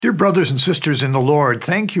Dear brothers and sisters in the Lord,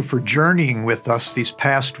 thank you for journeying with us these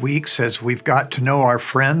past weeks as we've got to know our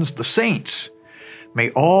friends, the saints. May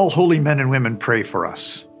all holy men and women pray for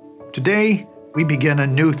us. Today, we begin a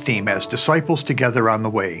new theme as disciples together on the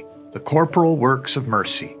way, the corporal works of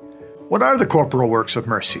mercy. What are the corporal works of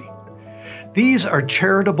mercy? These are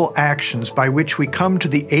charitable actions by which we come to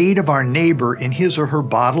the aid of our neighbor in his or her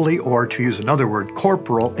bodily, or to use another word,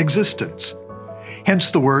 corporal existence. Hence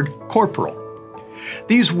the word corporal.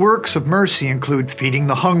 These works of mercy include feeding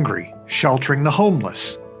the hungry, sheltering the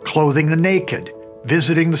homeless, clothing the naked,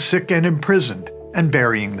 visiting the sick and imprisoned, and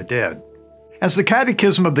burying the dead. As the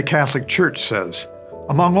Catechism of the Catholic Church says,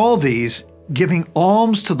 among all these, giving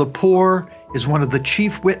alms to the poor is one of the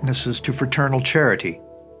chief witnesses to fraternal charity.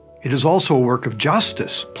 It is also a work of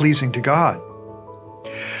justice, pleasing to God.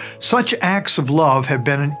 Such acts of love have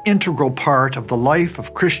been an integral part of the life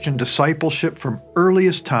of Christian discipleship from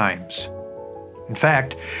earliest times. In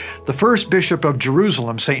fact, the first bishop of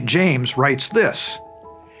Jerusalem, St. James, writes this: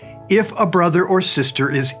 "If a brother or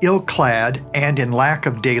sister is ill-clad and in lack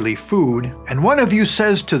of daily food, and one of you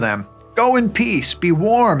says to them, 'Go in peace, be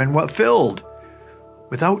warm and well-filled,'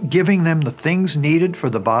 without giving them the things needed for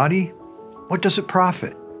the body, what does it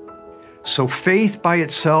profit? So faith by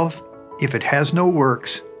itself, if it has no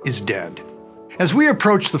works, is dead." As we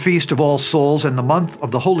approach the Feast of All Souls and the month of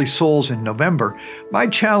the Holy Souls in November, my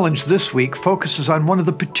challenge this week focuses on one of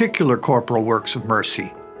the particular corporal works of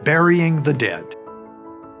mercy, burying the dead.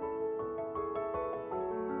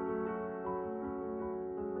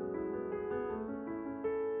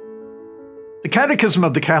 The Catechism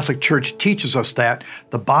of the Catholic Church teaches us that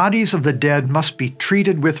the bodies of the dead must be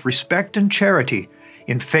treated with respect and charity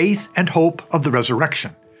in faith and hope of the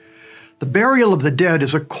resurrection. The burial of the dead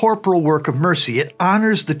is a corporal work of mercy. It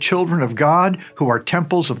honors the children of God who are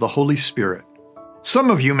temples of the Holy Spirit.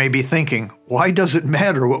 Some of you may be thinking, why does it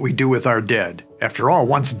matter what we do with our dead? After all,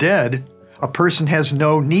 once dead, a person has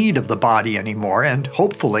no need of the body anymore, and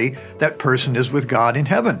hopefully that person is with God in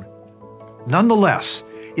heaven. Nonetheless,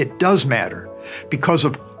 it does matter because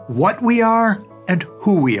of what we are and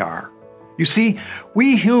who we are. You see,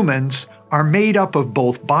 we humans are made up of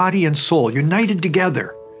both body and soul, united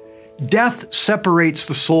together. Death separates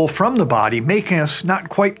the soul from the body, making us not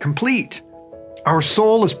quite complete. Our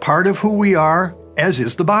soul is part of who we are, as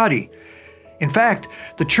is the body. In fact,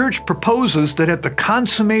 the Church proposes that at the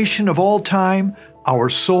consummation of all time, our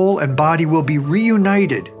soul and body will be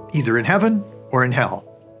reunited, either in heaven or in hell.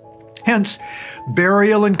 Hence,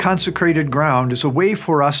 burial in consecrated ground is a way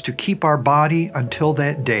for us to keep our body until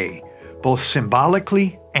that day, both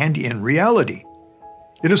symbolically and in reality.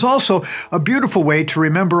 It is also a beautiful way to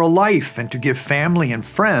remember a life and to give family and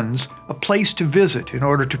friends a place to visit in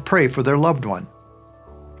order to pray for their loved one.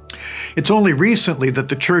 It's only recently that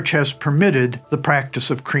the Church has permitted the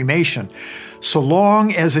practice of cremation, so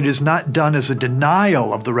long as it is not done as a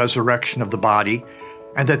denial of the resurrection of the body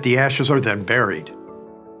and that the ashes are then buried.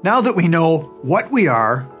 Now that we know what we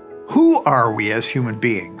are, who are we as human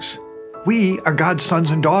beings? We are God's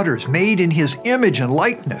sons and daughters, made in His image and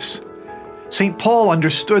likeness. St. Paul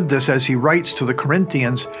understood this as he writes to the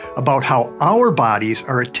Corinthians about how our bodies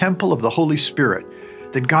are a temple of the Holy Spirit,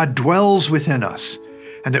 that God dwells within us,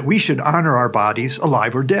 and that we should honor our bodies,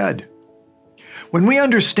 alive or dead. When we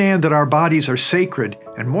understand that our bodies are sacred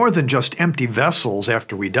and more than just empty vessels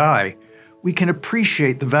after we die, we can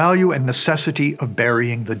appreciate the value and necessity of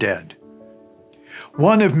burying the dead.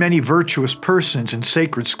 One of many virtuous persons in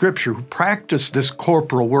sacred scripture who practiced this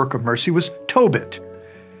corporal work of mercy was Tobit.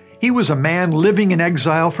 He was a man living in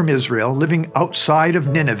exile from Israel, living outside of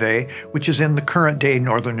Nineveh, which is in the current-day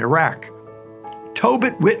northern Iraq.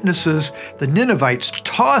 Tobit witnesses the Ninevites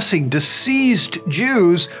tossing deceased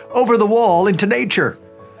Jews over the wall into nature.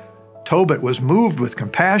 Tobit was moved with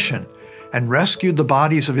compassion and rescued the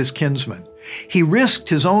bodies of his kinsmen. He risked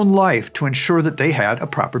his own life to ensure that they had a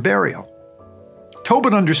proper burial.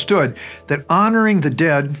 Tobit understood that honoring the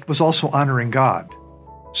dead was also honoring God.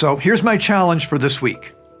 So here's my challenge for this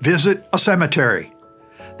week. Visit a cemetery.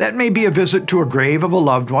 That may be a visit to a grave of a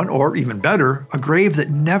loved one, or even better, a grave that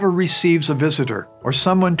never receives a visitor or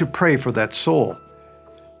someone to pray for that soul.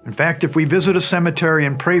 In fact, if we visit a cemetery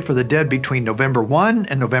and pray for the dead between November 1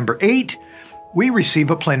 and November 8, we receive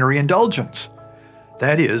a plenary indulgence.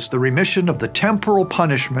 That is, the remission of the temporal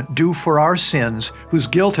punishment due for our sins, whose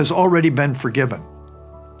guilt has already been forgiven.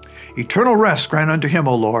 Eternal rest grant unto him,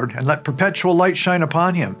 O Lord, and let perpetual light shine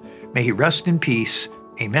upon him. May he rest in peace.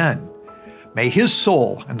 Amen. May his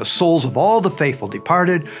soul and the souls of all the faithful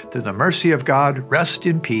departed, through the mercy of God, rest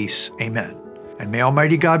in peace. Amen. And may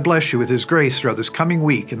Almighty God bless you with His grace throughout this coming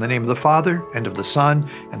week, in the name of the Father, and of the Son,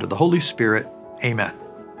 and of the Holy Spirit. Amen.